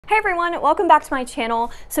Hey everyone, welcome back to my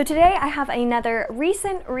channel. So today I have another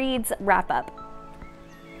recent reads wrap up.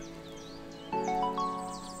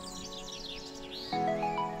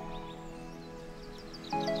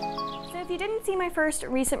 If you didn't see my first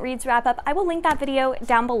recent reads wrap up, I will link that video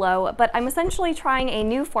down below, but I'm essentially trying a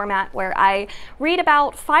new format where I read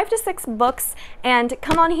about 5 to 6 books and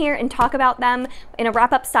come on here and talk about them in a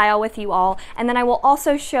wrap up style with you all, and then I will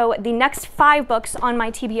also show the next 5 books on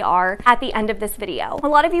my TBR at the end of this video. A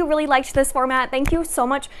lot of you really liked this format. Thank you so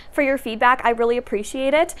much for your feedback. I really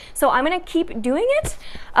appreciate it. So I'm gonna keep doing it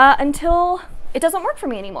until it doesn't work for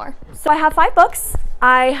me anymore. So I have 5 books.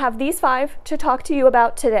 I have these 5 to talk to you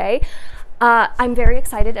about today. I'm very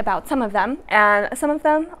excited about some of them, and some of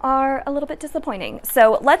them are a little bit disappointing.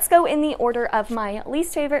 So let's go in the order of my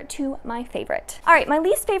least favorite to my favorite. All right, my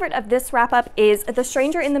least favorite of this wrap up is The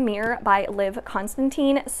Stranger in the Mirror by Liv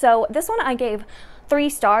Constantine. So this one I gave 3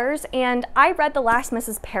 stars, and I read The Last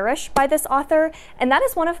Mrs. Parrish by this author, and that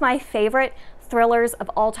is one of my favorite thrillers of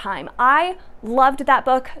all time. I loved that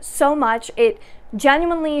book so much. It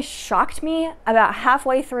genuinely shocked me about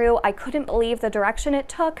halfway through. I couldn't believe the direction it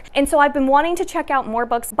took. And so I've been wanting to check out more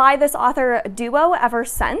books by this author duo ever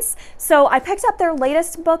since. So I picked up their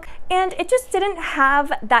latest book, and it just didn't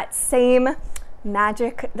have that same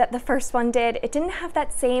magic that the first one did. It didn't have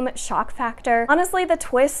that same shock factor. Honestly, the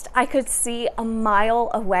twist I could see a mile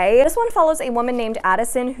away. This one follows a woman named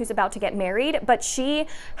Addison who's about to get married, but she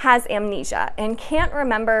has amnesia and can't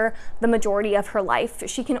remember the majority of her life.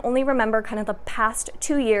 She can only remember kind of the past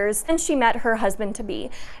 2 years since she met her husband-to-be.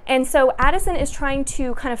 And so Addison is trying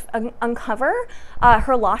to kind of uncover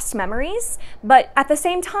her lost memories, but at the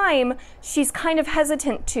same time, she's kind of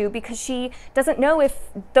hesitant to, because she doesn't know if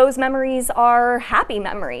those memories are happy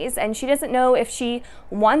memories, and she doesn't know if she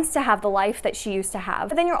wants to have the life that she used to have.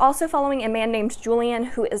 But then you're also following a man named Julian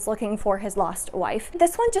who is looking for his lost wife.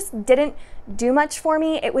 This one just didn't do much for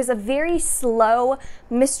me. It was a very slow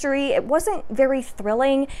mystery. It wasn't very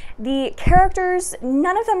thrilling. The characters,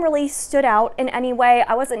 none of them really stood out in any way.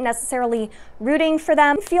 I wasn't necessarily rooting for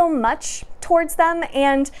them, feel much towards them,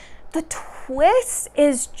 and the twist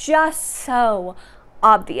is just so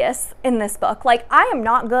obvious in this book. Like, I am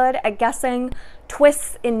not good at guessing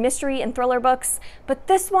twists in mystery and thriller books, but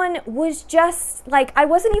this one was just like, I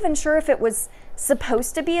wasn't even sure if it was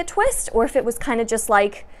supposed to be a twist or if it was kind of just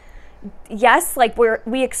like, yes, like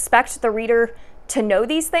we expect the reader to know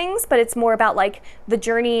these things, but it's more about like the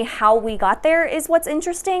journey, how we got there is what's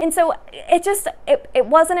interesting. And so it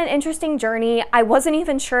wasn't an interesting journey. I wasn't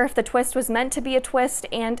even sure if the twist was meant to be a twist,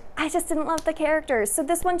 and I just didn't love the characters. So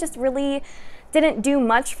this one just really didn't do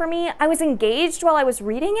much for me. I was engaged while I was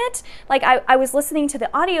reading it. Like I was listening to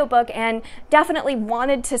the audiobook and definitely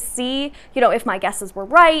wanted to see, you know, if my guesses were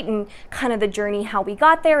right and kind of the journey, how we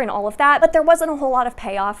got there and all of that. But there wasn't a whole lot of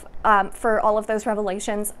payoff for all of those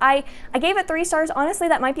revelations. I gave it 3 stars. Honestly,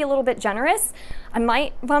 that might be a little bit generous. I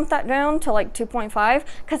might bump that down to like 2.5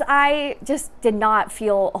 because I just did not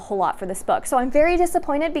feel a whole lot for this book. So I'm very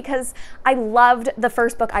disappointed because I loved the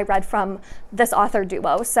first book I read from this author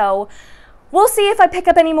duo. So we'll see if I pick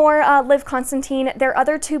up any more Liv Constantine. Their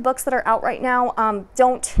other 2 books that are out right now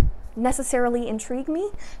don't necessarily intrigue me,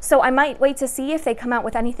 so I might wait to see if they come out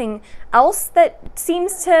with anything else that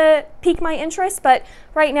seems to pique my interest, but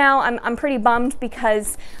right now I'm pretty bummed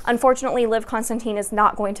because unfortunately Liv Constantine is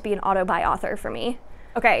not going to be an auto-buy author for me.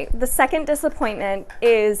 Okay, the second disappointment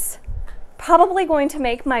is probably going to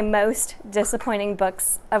make my most disappointing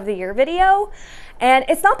books of the year video, and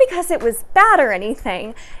it's not because it was bad or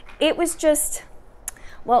anything. It was just,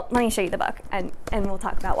 well, let me show you the book and we'll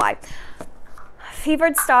talk about why.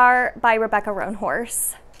 Fevered Star by Rebecca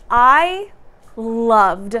Roanhorse. I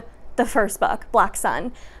loved the first book, Black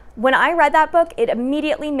Sun. When I read that book, it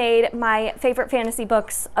immediately made my favorite fantasy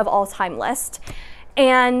books of all time list.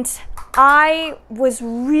 And I was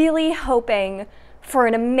really hoping for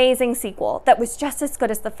an amazing sequel that was just as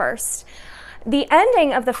good as the first. The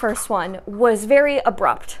ending of the first one was very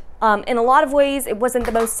abrupt. In a lot of ways, it wasn't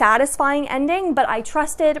the most satisfying ending, but I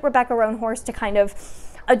trusted Rebecca Roanhorse to kind of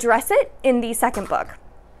address it in the second book.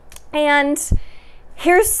 And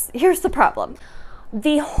here's the problem.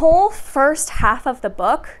 The whole first half of the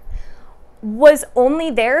book was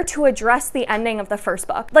only there to address the ending of the first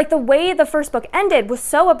book. Like, the way the first book ended was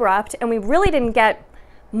so abrupt, and we really didn't get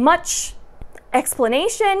much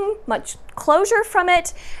explanation, much closure from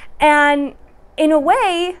it. And in a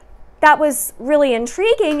way, that was really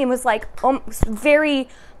intriguing and was like very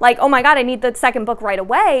like, oh my God, I need the second book right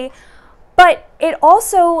away. But it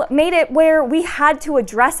also made it where we had to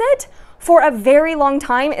address it for a very long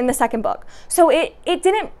time in the second book. So it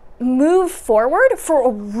didn't move forward for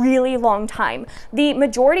a really long time. The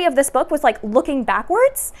majority of this book was like looking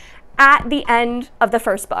backwards at the end of the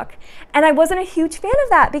first book. And I wasn't a huge fan of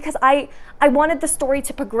that because I wanted the story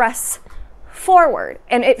to progress forward.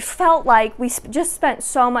 And it felt like we just spent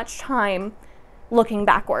so much time looking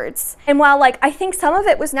backwards. And while like I think some of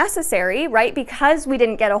it was necessary, right, because we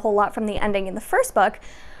didn't get a whole lot from the ending in the first book,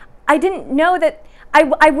 I didn't know that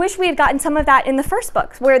I wish we had gotten some of that in the first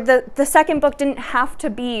book, where the second book didn't have to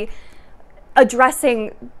be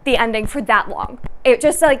addressing the ending for that long. It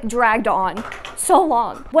just like dragged on so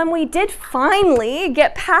long. When we did finally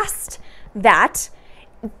get past that,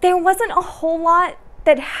 there wasn't a whole lot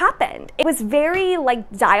that happened. It was very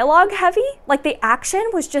like dialogue heavy. Like the action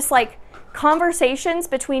was just like conversations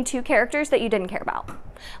between two characters that you didn't care about.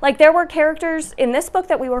 Like there were characters in this book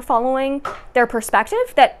that we were following their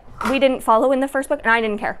perspective that we didn't follow in the first book, and I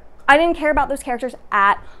didn't care. I didn't care about those characters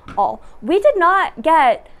at all. We did not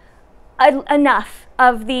get enough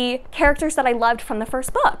of the characters that I loved from the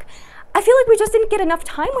first book. I feel like we just didn't get enough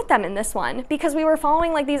time with them in this one because we were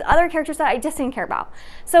following like these other characters that I just didn't care about.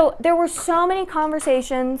 So there were so many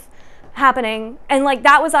conversations happening, and like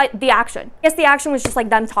that was the action. I guess the action was just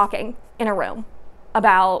like them talking in a room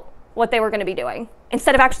about what they were going to be doing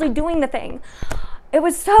instead of actually doing the thing. It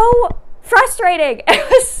was so frustrating. It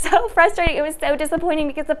was so frustrating. It was so disappointing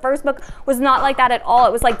because the first book was not like that at all.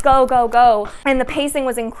 It was like go, go, go. And the pacing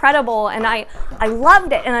was incredible. And I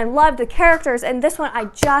loved it. And I loved the characters. And this one, I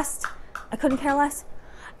couldn't care less.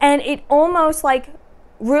 And it almost like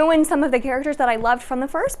ruined some of the characters that I loved from the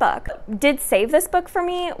first book. Did save this book for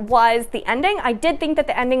me was the ending. I did think that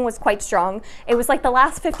the ending was quite strong. It was like the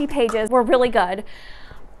last 50 pages were really good.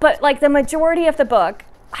 But like the majority of the book,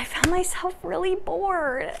 I found myself really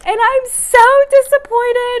bored, and I'm so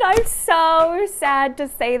disappointed. I'm so sad to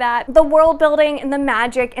say that. The world building and the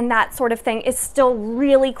magic and that sort of thing is still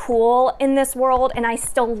really cool in this world, and I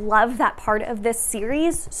still love that part of this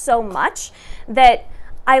series so much that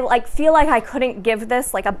I like feel like I couldn't give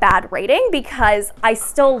this like a bad rating because I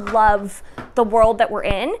still love the world that we're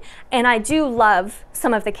in, and I do love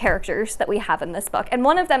some of the characters that we have in this book. And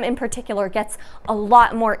one of them in particular gets a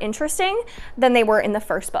lot more interesting than they were in the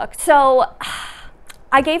first book. So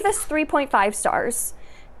I gave this 3.5 stars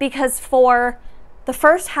because for the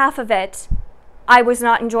first half of it, I was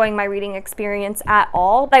not enjoying my reading experience at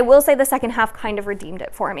all. But I will say the second half kind of redeemed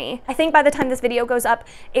it for me. I think by the time this video goes up,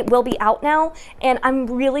 it will be out now, and I'm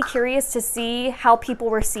really curious to see how people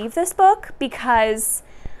receive this book because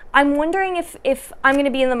I'm wondering if I'm going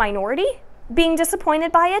to be in the minority being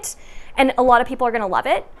disappointed by it and a lot of people are going to love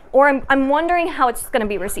it, or I'm wondering how it's going to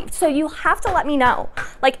be received. So you have to let me know.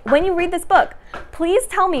 Like when you read this book, please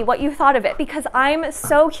tell me what you thought of it because I'm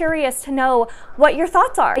so curious to know what your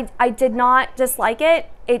thoughts are. I did not dislike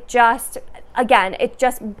it. It just, again,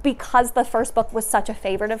 because the first book was such a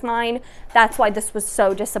favorite of mine, that's why this was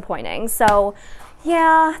so disappointing. So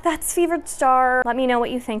yeah, that's Fevered Star. Let me know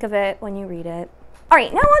what you think of it when you read it. All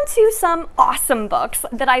right, now on to some awesome books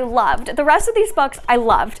that I loved. The rest of these books I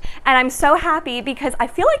loved, and I'm so happy because I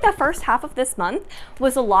feel like the first half of this month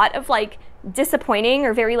was a lot of like disappointing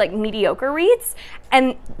or very like mediocre reads,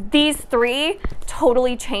 and these three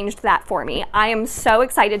totally changed that for me. I am so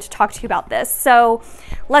excited to talk to you about this. So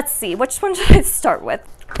let's see, which one should I start with?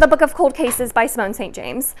 The Book of Cold Cases by Simone St.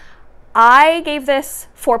 James. I gave this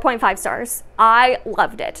 4.5 stars. I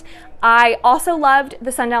loved it. I also loved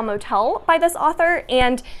The Sundown Motel by this author,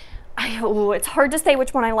 and it's hard to say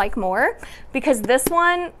which one I like more because this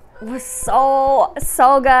one was so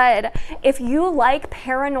good. If you like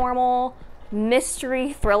paranormal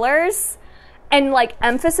mystery thrillers and like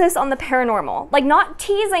emphasis on the paranormal, like not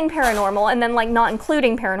teasing paranormal and then like not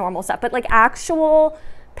including paranormal stuff, but like actual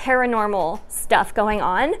paranormal stuff going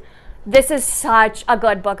on, this is such a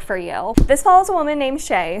good book for you. This follows a woman named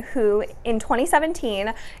Shay who in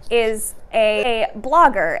 2017 is a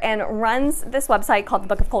blogger and runs this website called The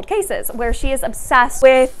Book of Cold Cases, where she is obsessed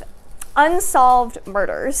with unsolved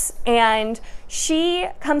murders, and she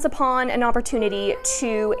comes upon an opportunity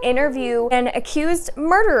to interview an accused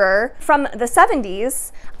murderer from the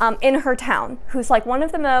 70s in her town, who's like one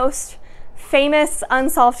of the most famous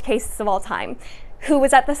unsolved cases of all time, who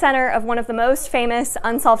was at the center of one of the most famous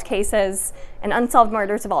unsolved cases and unsolved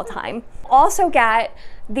murders of all time. Also get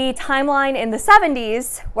the timeline in the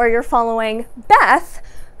 70s where you're following Beth,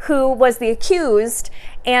 who was the accused,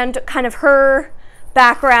 and kind of her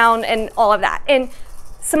background and all of that. And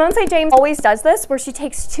Simone St. James always does this where she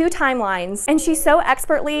takes two timelines and she so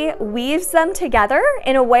expertly weaves them together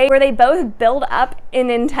in a way where they both build up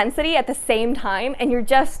in intensity at the same time, and you're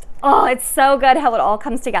just, oh, it's so good how it all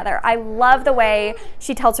comes together. I love the way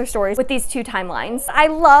she tells her stories with these two timelines. I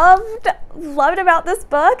loved about this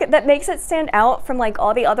book that makes it stand out from like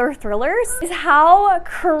all the other thrillers is how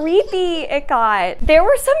creepy it got. There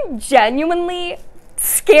were some genuinely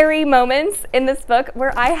scary moments in this book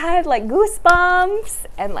where I had like goosebumps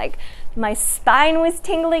and like my spine was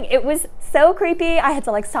tingling. It was so creepy. I had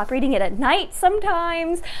to like stop reading it at night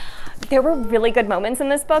sometimes. There were really good moments in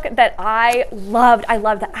this book that I loved. I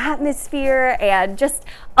loved the atmosphere and just,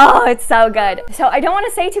 oh, it's so good. So I don't want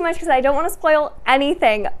to say too much because I don't want to spoil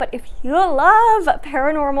anything, but if you love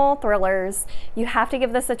paranormal thrillers, you have to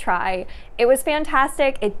give this a try. It was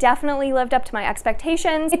fantastic. It definitely lived up to my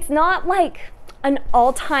expectations. It's not like an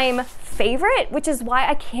all-time favorite, which is why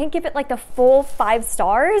I can't give it like the full 5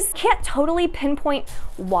 stars. Can't totally pinpoint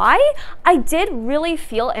why. I did really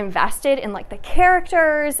feel invested in like the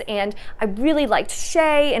characters, and I really liked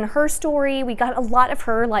Shay and her story. We got a lot of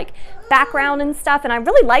her like background and stuff, and I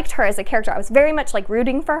really liked her as a character. I was very much like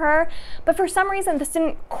rooting for her, but for some reason this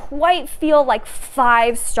didn't quite feel like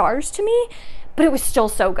 5 stars to me. But it was still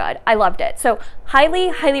so good. I loved it. So highly,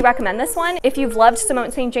 highly recommend this one. If you've loved Simone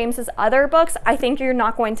St. James's other books, I think you're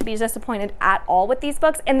not going to be disappointed at all with these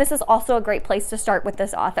books. And this is also a great place to start with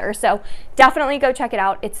this author. So definitely go check it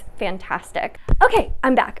out. It's fantastic. Okay,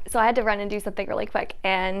 I'm back. So I had to run and do something really quick,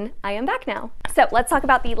 and I am back now. So let's talk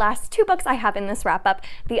about the last 2 books I have in this wrap up.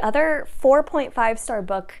 The other 4.5 star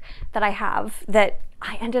book that I have that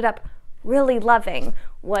I ended up really loving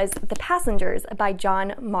was The Passengers by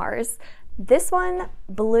John Marrs. This one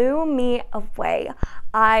blew me away.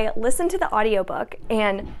 I listened to the audiobook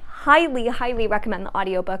and highly, highly recommend the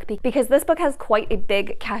audiobook because this book has quite a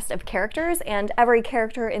big cast of characters, and every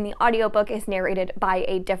character in the audiobook is narrated by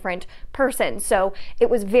a different person. So it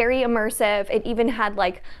was very immersive. It even had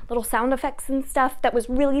like little sound effects and stuff that was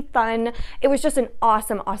really fun. It was just an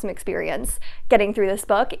awesome, awesome experience getting through this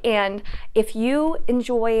book. And if you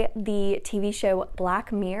enjoy the TV show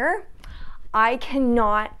Black Mirror, I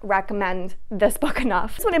cannot recommend this book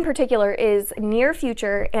enough. This one in particular is near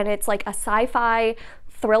future, and it's like a sci-fi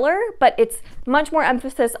thriller, but it's much more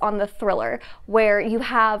emphasis on the thriller, where you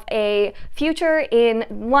have a future in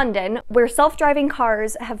London where self-driving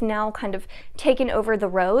cars have now kind of taken over the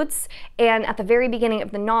roads. And at the very beginning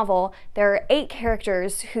of the novel, there are 8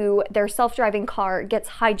 characters who their self-driving car gets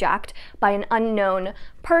hijacked by an unknown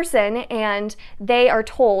person, and they are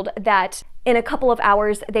told that in a couple of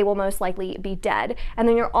hours they will most likely be dead. And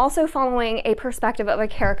then you're also following a perspective of a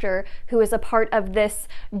character who is a part of this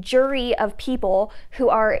jury of people who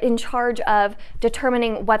are in charge of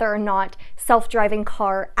determining whether or not self-driving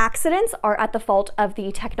car accidents are at the fault of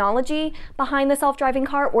the technology behind the self-driving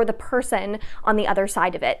car or the person on the other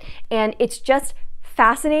side of it. And it's just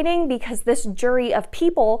fascinating because this jury of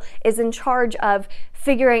people is in charge of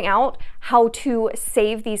figuring out how to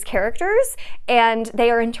save these characters, and they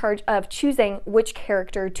are in charge of choosing which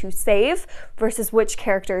character to save versus which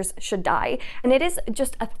characters should die. And it is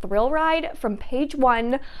just a thrill ride from page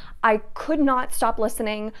 1. I could not stop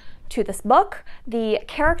listening to this book. The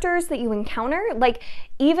characters that you encounter, like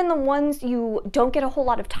even the ones you don't get a whole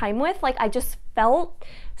lot of time with, like I just felt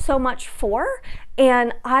so much for,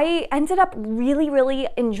 and I ended up really, really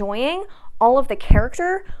enjoying all of the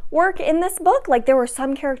character work in this book. Like there were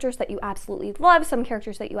some characters that you absolutely love, some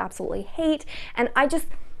characters that you absolutely hate, and I just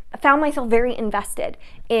found myself very invested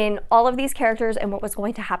in all of these characters and what was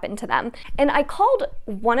going to happen to them. And I called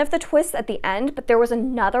one of the twists at the end, but there was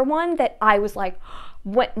another one that I was like,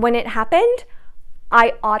 when it happened,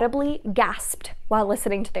 I audibly gasped while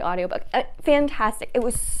listening to the audiobook. Fantastic. It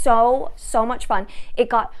was so, so much fun. It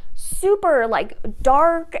got super like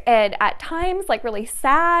dark and at times like really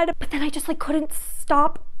sad, but then I just like couldn't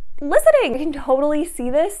stop listening. I can totally see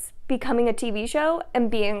this becoming a TV show and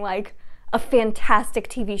being like a fantastic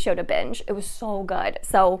TV show to binge. It was so good.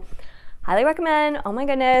 So highly recommend. Oh my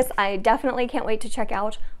goodness. I definitely can't wait to check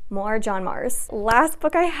out more John Marrs. Last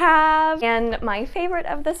book I have, and my favorite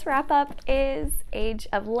of this wrap up, is Age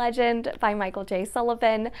of Legend by Michael J.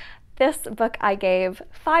 Sullivan. This book I gave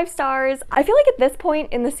 5 stars. I feel like at this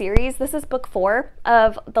point in the series, this is book 4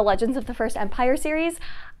 of the Legends of the First Empire series.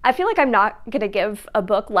 I feel like I'm not gonna give a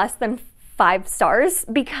book less than 5 stars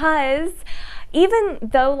because even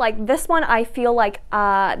though like this one, I feel like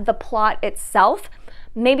the plot itself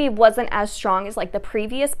maybe wasn't as strong as like the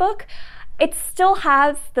previous book, it still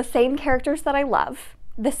has the same characters that I love,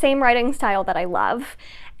 the same writing style that I love,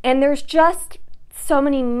 and there's just so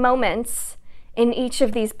many moments in each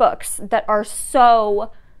of these books that are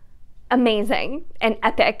so amazing and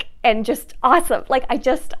epic and just awesome. Like,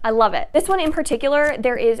 I love it. This one in particular,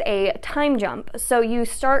 there is a time jump. So you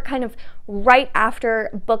start kind of right after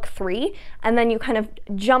book 3, and then you kind of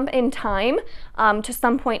jump in time to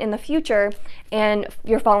some point in the future, and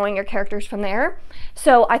you're following your characters from there.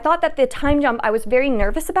 So I thought that the time jump, I was very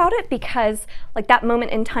nervous about it because like that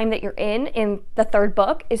moment in time that you're in the 3rd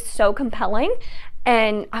book is so compelling.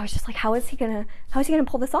 And I was just like, how is he gonna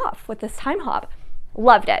pull this off with this time hop?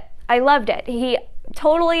 Loved it. I loved it. He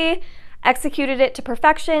totally executed it to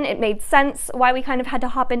perfection. It made sense why we kind of had to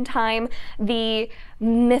hop in time. The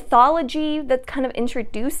mythology that's kind of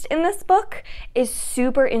introduced in this book is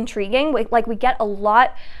super intriguing. Like, we get a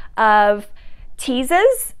lot of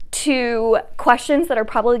teases to questions that are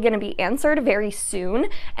probably going to be answered very soon,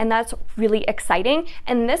 and that's really exciting.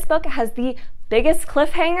 And this book has the biggest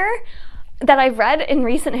cliffhanger that I've read in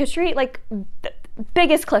recent history, like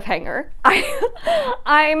biggest cliffhanger.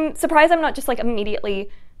 I'm surprised I'm not just like immediately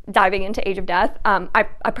diving into Age of Death. I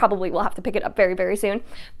probably will have to pick it up very, very soon,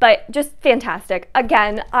 but just fantastic.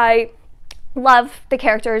 Again, I love the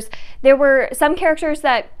characters. There were some characters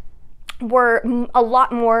that were a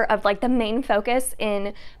lot more of like the main focus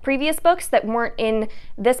in previous books that weren't in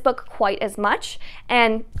this book quite as much,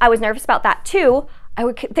 and I was nervous about that too. I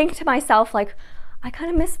would think to myself like, I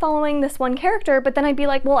kind of miss following this one character, but then I'd be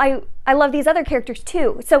like, well, I love these other characters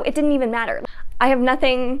too, so it didn't even matter. I have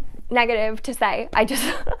nothing negative to say. I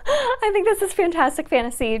think this is fantastic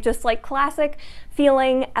fantasy, just like classic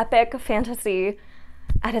feeling epic fantasy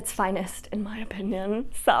at its finest, in my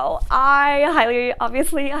opinion. So I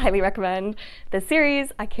obviously highly recommend this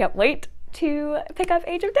series. I can't wait to pick up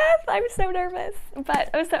Age of Death. I'm so nervous,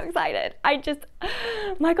 but I'm so excited.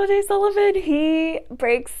 Michael J. Sullivan, he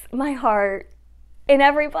breaks my heart. In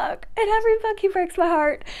every book he breaks my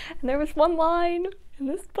heart. And there was one line in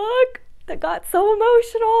this book that got so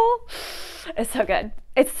emotional. It's so good.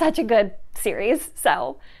 It's such a good series.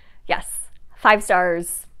 So yes, 5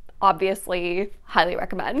 stars, obviously, highly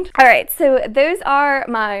recommend. All right, so those are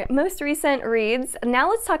my most recent reads. Now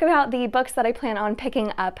let's talk about the books that I plan on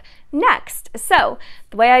picking up next. So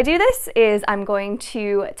the way I do this is I'm going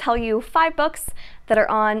to tell you 5 books that are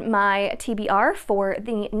on my TBR for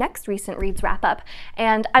the next recent reads wrap up.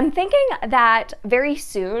 And I'm thinking that very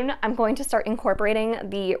soon I'm going to start incorporating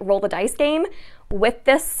the roll the dice game with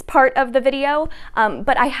this part of the video,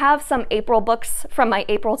 but I have some April books from my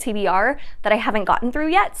April TBR that I haven't gotten through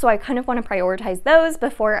yet, so I kind of want to prioritize those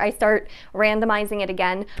before I start randomizing it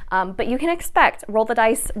again. But you can expect roll the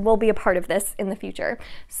dice will be a part of this in the future.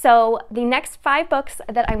 So the next 5 books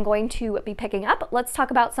that I'm going to be picking up, let's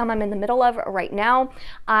talk about some I'm in the middle of right now.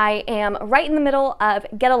 I am right in the middle of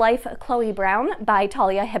Get a Life, Chloe Brown by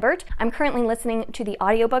Talia Hibbert. I'm currently listening to the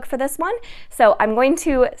audiobook for this one, so I'm going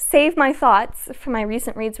to save my thoughts for my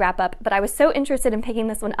recent reads wrap up, but I was so interested in picking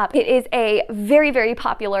this one up. It is a very, very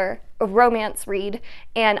popular romance read,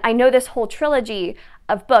 and I know this whole trilogy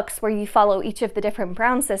of books where you follow each of the different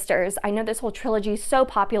Brown sisters. I know this whole trilogy is so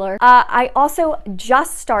popular. I also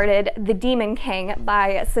just started The Demon King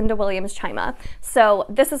by Cinda Williams-Chima. So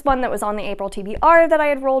this is one that was on the April TBR that I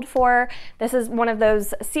had rolled for. This is one of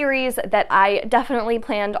those series that I definitely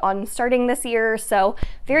planned on starting this year, so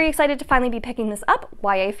very excited to finally be picking this up.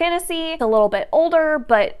 YA fantasy, it's a little bit older,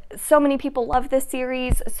 but so many people love this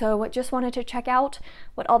series, so just wanted to check out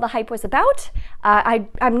what all the hype was about.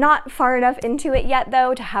 I'm not far enough into it yet though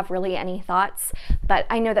to have really any thoughts, but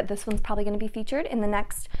I know that this one's probably going to be featured in the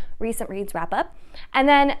next recent reads wrap up. And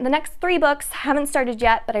then the next 3 books haven't started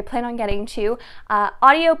yet, but I plan on getting to.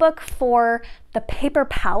 Audiobook for The Paper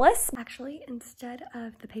Palace. Actually, instead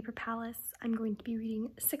of The Paper Palace, I'm going to be reading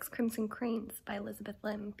 6 Crimson Cranes by Elizabeth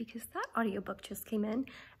Lim because that audiobook just came in.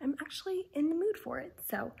 I'm actually in the mood for it,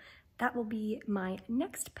 so that will be my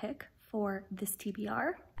next pick for this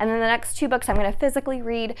TBR. And then the next 2 books I'm going to physically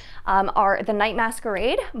read are The Night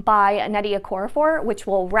Masquerade by Nnedi Okorafor, which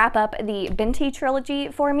will wrap up the Binti trilogy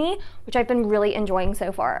for me, which I've been really enjoying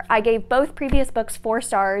so far. I gave both previous books 4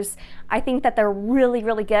 stars. I think that they're really,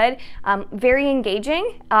 really good. Very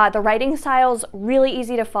engaging. The writing style's really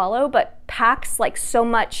easy to follow, but packs like so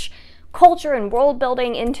much culture and world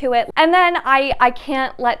building into it. And then I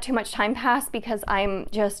can't let too much time pass because I'm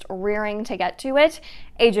just rearing to get to it.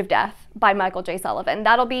 Age of Death by Michael J. Sullivan.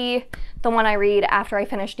 That'll be the one I read after I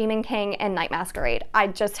finish Demon King and Night Masquerade. I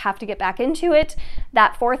just have to get back into it.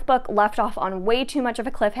 That 4th book left off on way too much of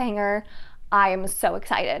a cliffhanger. I am so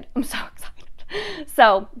excited. I'm so excited.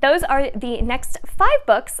 So those are the next 5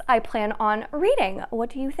 books I plan on reading. What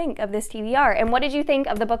do you think of this TBR? And what did you think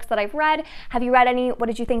of the books that I've read? Have you read any? What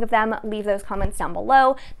did you think of them? Leave those comments down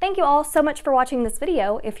below. Thank you all so much for watching this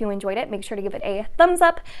video. If you enjoyed it, make sure to give it a thumbs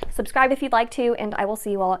up, subscribe if you'd like to, and I will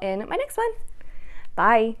see you all in my next one.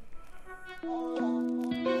 Bye.